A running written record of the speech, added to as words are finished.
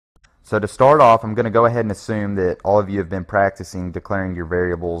So to start off, I'm going to go ahead and assume that all of you have been practicing declaring your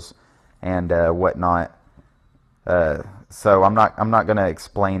variables and whatnot. So I'm not going to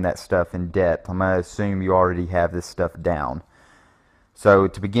explain that stuff in depth. I'm going to assume you already have this stuff down. So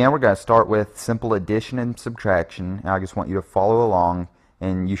to begin, we're going to start with simple addition and subtraction. And I just want you to follow along,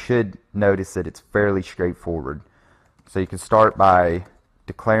 and you should notice that it's fairly straightforward. So you can start by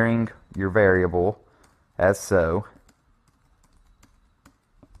declaring your variable as so.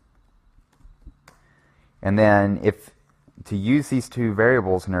 And then if to use these two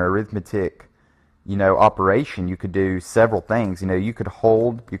variables in an arithmetic, operation, you could do several things. You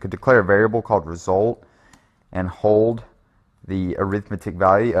could declare a variable called result and hold the arithmetic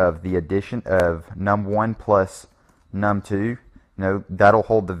value of the addition of num1 plus num2. That'll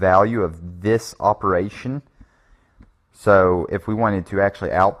hold the value of this operation. So if we wanted to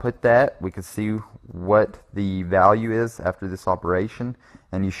actually output that, we could see what the value is after this operation,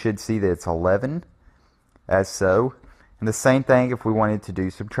 and you should see that it's 11 as so. And the same thing if we wanted to do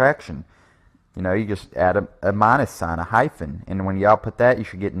subtraction. You just add a minus sign, a hyphen, and when you output that, you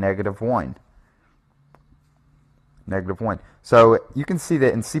should get -1. -1. So you can see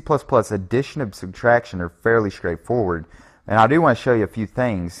that in C++, addition and subtraction are fairly straightforward. And I do want to show you a few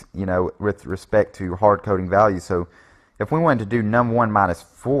things, with respect to hard coding values. So if we wanted to do num1 minus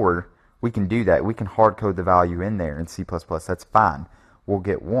 4, we can do that. We can hard code the value in there in C++. That's fine. We'll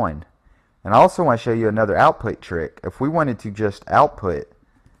get 1. And I also want to show you another output trick. If we wanted to just output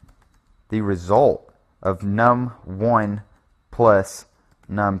the result of num1 plus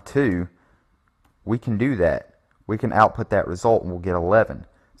num2, we can do that. We can output that result and we'll get 11.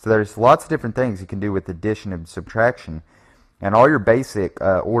 So there's lots of different things you can do with addition and subtraction. And all your basic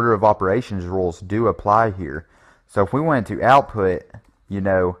order of operations rules do apply here. So if we wanted to output,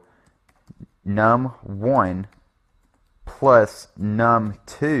 num1 plus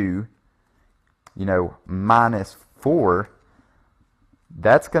num2, minus 4,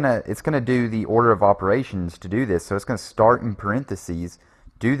 it's gonna do the order of operations to do this. So it's gonna start in parentheses,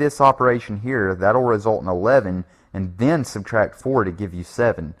 do this operation here, that'll result in 11, and then subtract 4 to give you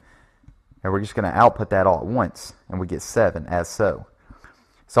 7. And we're just gonna output that all at once, and we get 7 as so.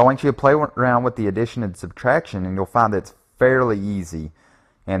 So I want you to play around with the addition and subtraction, and you'll find that it's fairly easy,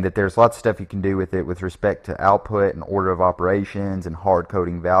 and that there's lots of stuff you can do with it with respect to output and order of operations and hard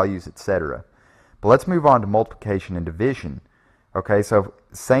coding values, etc. But let's move on to multiplication and division. Okay, so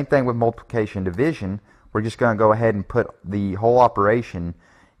same thing with multiplication and division. We're just going to go ahead and put the whole operation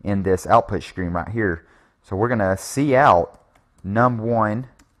in this output stream right here. So we're going to see out num1,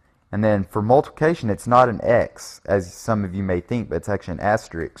 and then for multiplication it's not an x as some of you may think, but it's actually an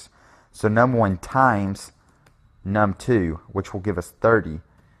asterisk. So num1 times num2, which will give us 30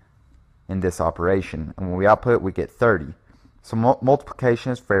 in this operation, and when we output we get 30. So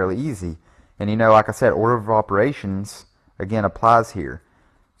multiplication is fairly easy, and like I said, order of operations again applies here.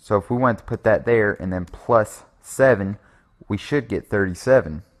 So if we want to put that there and then plus 7, we should get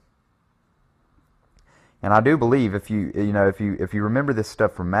 37. And I do believe if you remember this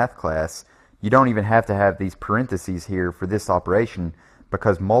stuff from math class, you don't even have to have these parentheses here for this operation,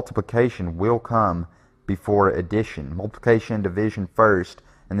 because multiplication will come before addition. Multiplication and division first,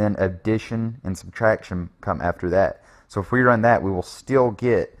 and then addition and subtraction come after that. So if we run that, we will still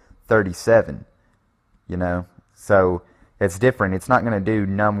get 37. So it's different. It's not going to do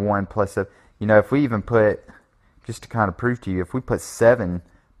num1 plus 7. If we even put, just to kind of prove to you, if we put 7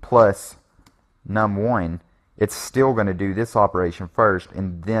 plus num1, it's still going to do this operation first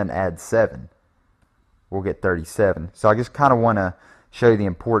and then add 7. We'll get 37. So I just kind of want to show you the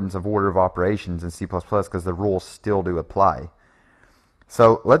importance of order of operations in C++ because the rules still do apply.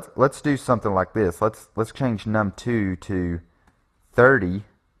 So let's do something like this. Let's change num2 to 30,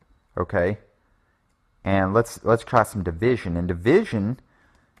 okay? And let's try some division. In division,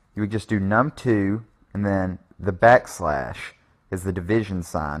 you would just do num2 and then the backslash is the division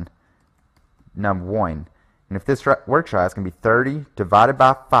sign, num1. And if this works right, it's going to be 30 divided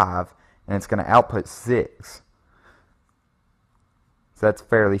by 5, and it's going to output 6. So that's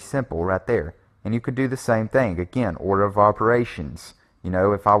fairly simple right there. And you could do the same thing. Again, order of operations.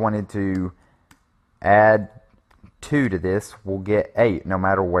 If I wanted to add 2 to this, we'll get 8 no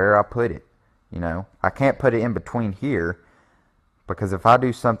matter where I put it. I can't put it in between here, because if I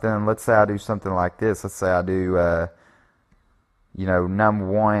do something, let's say I do something like this. Let's say I do,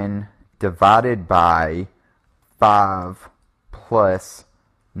 num1 divided by 5 plus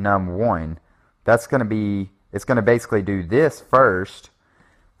num1. That's going to be, it's going to basically do this first.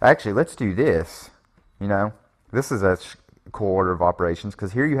 Actually, let's do this. This is a cool order of operations,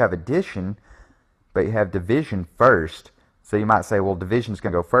 because here you have addition, but you have division first. So you might say, well, division is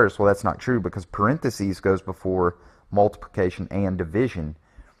going to go first. Well, that's not true because parentheses goes before multiplication and division.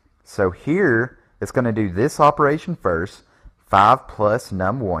 So here, it's going to do this operation first, 5 plus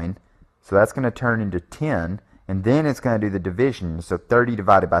num1. So that's going to turn into 10. And then it's going to do the division. So 30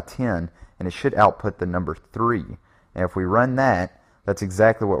 divided by 10. And it should output the number 3. And if we run that, that's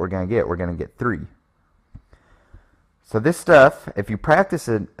exactly what we're going to get. We're going to get 3. So this stuff, if you practice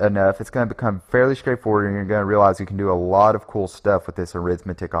it enough, it's going to become fairly straightforward, and you're going to realize you can do a lot of cool stuff with this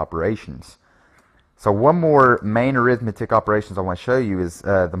arithmetic operations. So one more main arithmetic operations I want to show you is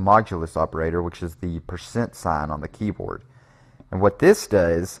the modulus operator, which is the percent sign on the keyboard. And what this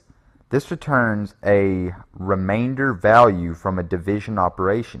does, this returns a remainder value from a division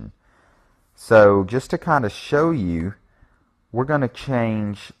operation. So just to kind of show you, we're going to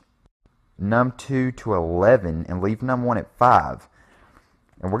change num2 to 11 and leave num1 at 5.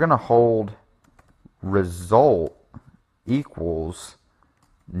 And we're going to hold result equals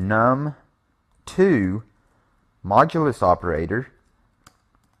num2 modulus operator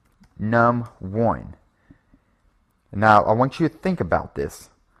num1. Now I want you to think about this.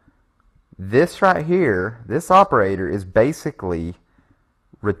 This right here, this operator is basically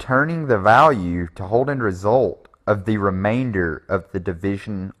returning the value to hold in result of the remainder of the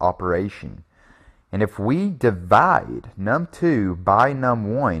division operation. And if we divide num2 by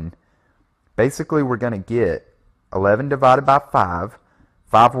num1, basically we're going to get 11 divided by 5.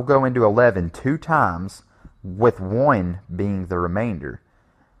 5 will go into 11 2 times, with 1 being the remainder.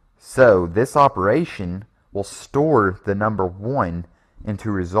 So this operation will store the number 1 into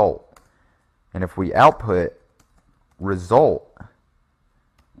result. And if we output result,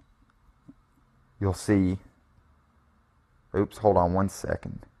 you'll see, oops, hold on one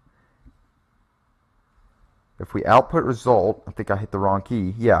second. If we output result, I think I hit the wrong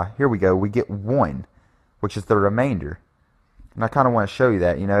key. Yeah, here we go. We get 1, which is the remainder. And I kind of want to show you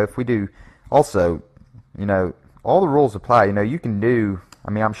that. You know, if we do, also, you know, all the rules apply. You know, you can do,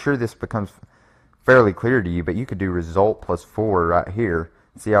 I mean, I'm sure this becomes fairly clear to you, but you could do result plus 4 right here.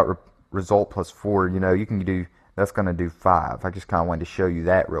 See how result plus 4, you know, you can do, that's going to do 5. I just kind of wanted to show you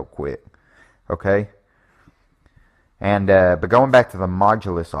that real quick. Okay? And but going back to the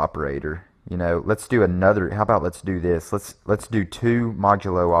modulus operator, you know, let's do another. How about let's do this? Let's do 2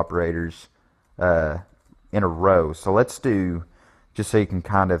 modulo operators in a row. So let's do, just so you can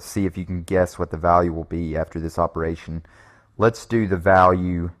kind of see if you can guess what the value will be after this operation. Let's do the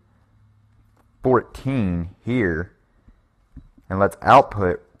value 14 here, and let's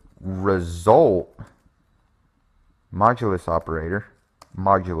output result modulus operator,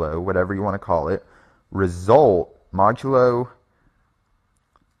 modulo, whatever you want to call it, result modulo,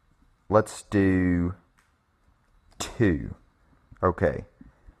 let's do 2. Okay,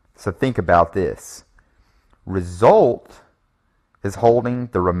 so think about this. Result is holding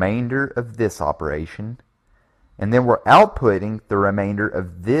the remainder of this operation, and then we're outputting the remainder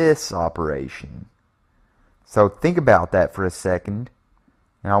of this operation. So think about that for a second,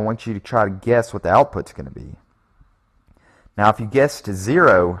 and I want you to try to guess what the output's going to be. Now if you guessed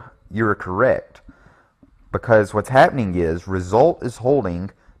 0, you're correct, because what's happening is result is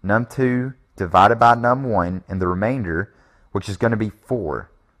holding num2 divided by num1 and the remainder, which is going to be 4.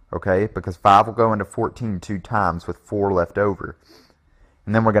 Okay, because 5 will go into 14 2 times with 4 left over.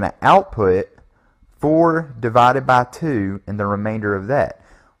 And then we're going to output 4 divided by 2 and the remainder of that.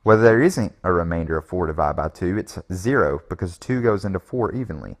 Well, there isn't a remainder of 4 divided by 2, it's 0, because 2 goes into 4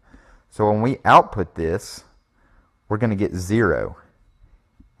 evenly. So when we output this, we're going to get 0.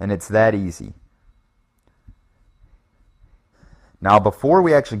 And it's that easy. Now, before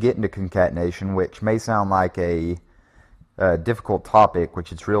we actually get into concatenation, which may sound like a difficult topic,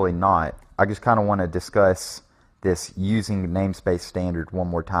 which it's really not, I just kind of want to discuss this using namespace standard one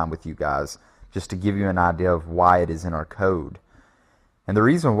more time with you guys, just to give you an idea of why it is in our code. And the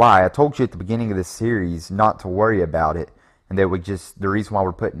reason why, I told you at the beginning of this series not to worry about it, and that the reason why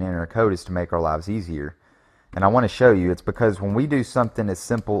we're putting it in our code is to make our lives easier. And I want to show you, it's because when we do something as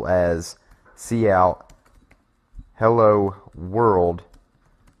simple as cout hello world,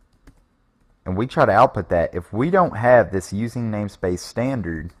 and we try to output that, if we don't have this using namespace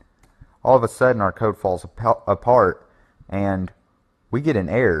standard, all of a sudden our code falls apart, and we get an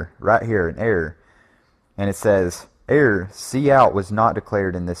error right here, an error, and it says error, cout was not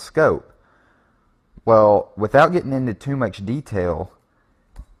declared in this scope. Well, without getting into too much detail,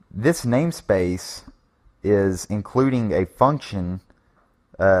 this namespace is including a function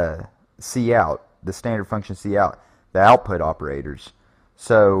cout, the standard function cout, the output operators.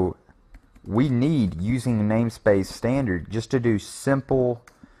 So we need using namespace standard just to do simple,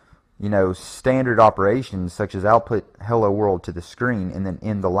 standard operations such as output hello world to the screen and then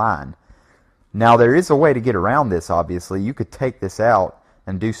end the line. Now there is a way to get around this. Obviously you could take this out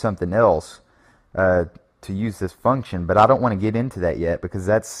and do something else to use this function, but I don't want to get into that yet because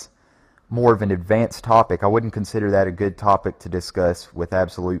that's more of an advanced topic. I wouldn't consider that a good topic to discuss with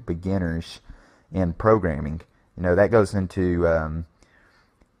absolute beginners in programming. That goes into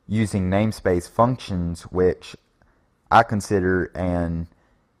using namespace functions, which I consider an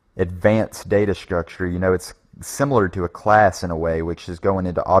advanced data structure. It's similar to a class in a way, which is going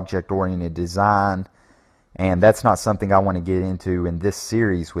into object-oriented design, and that's not something I want to get into in this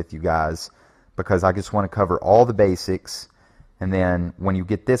series with you guys because I just want to cover all the basics, and then when you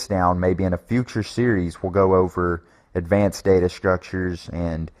get this down, maybe in a future series we'll go over advanced data structures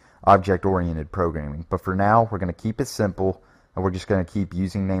and object-oriented programming. But for now, we're going to keep it simple, and we're just going to keep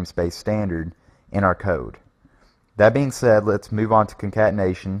using namespace standard in our code. That being said, let's move on to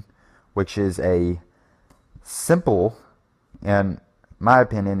concatenation, which is a simple, in my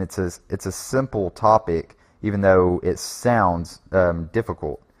opinion, it's a simple topic, even though it sounds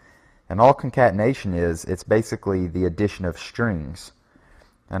difficult. And all concatenation is, it's basically the addition of strings.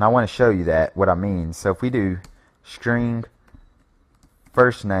 And I want to show you what I mean. So if we do string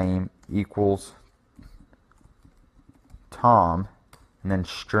first name equals Tom, and then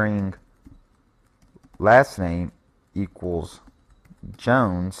string last name equals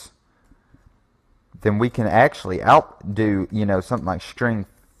Jones, then we can actually outdo, something like string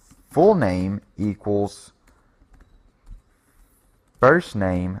full name equals first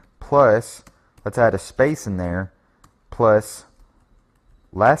name plus, let's add a space in there, plus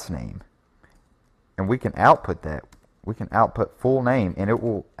last name. And we can output that. We can output full name, and it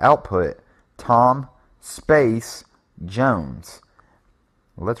will output Tom space Jones.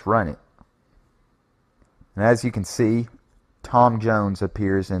 Let's run it. And as you can see, Tom Jones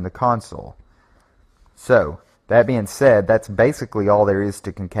appears in the console. So, that being said, that's basically all there is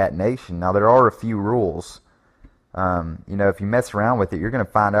to concatenation. Now, there are a few rules. If you mess around with it, you're going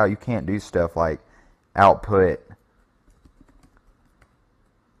to find out you can't do stuff like output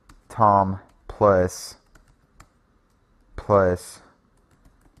Tom plus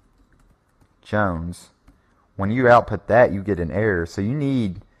Jones. When you output that, you get an error. So you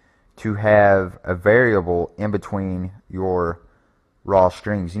need to have a variable in between your raw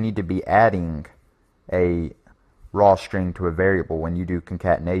strings. You need to be adding a raw string to a variable when you do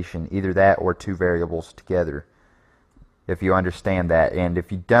concatenation, either that or two variables together, if you understand that. And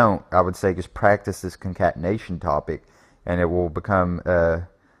if you don't, I would say just practice this concatenation topic, and it will become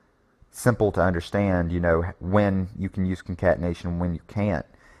simple to understand, when you can use concatenation and when you can't.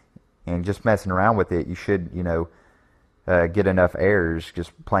 And just messing around with it, you should, get enough errors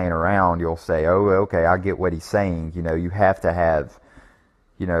just playing around. You'll say, oh, okay, I get what he's saying. You have to have,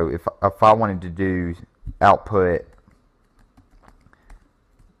 if I wanted to do output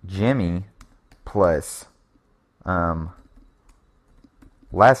Jimmy plus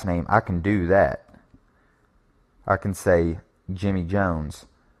last name, I can do that. I can say Jimmy Jones.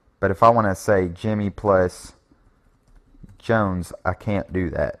 But if I want to say Jimmy plus Jones, I can't do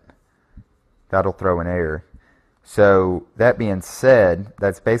that. That'll throw an error. So that being said,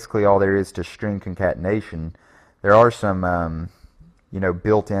 that's basically all there is to string concatenation. There are some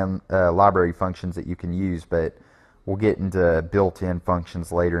built-in library functions that you can use, but we'll get into built-in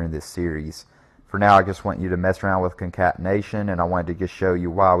functions later in this series. For now, I just want you to mess around with concatenation, and I wanted to just show you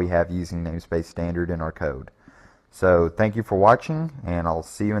why we have using namespace standard in our code. So thank you for watching, and I'll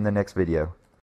see you in the next video.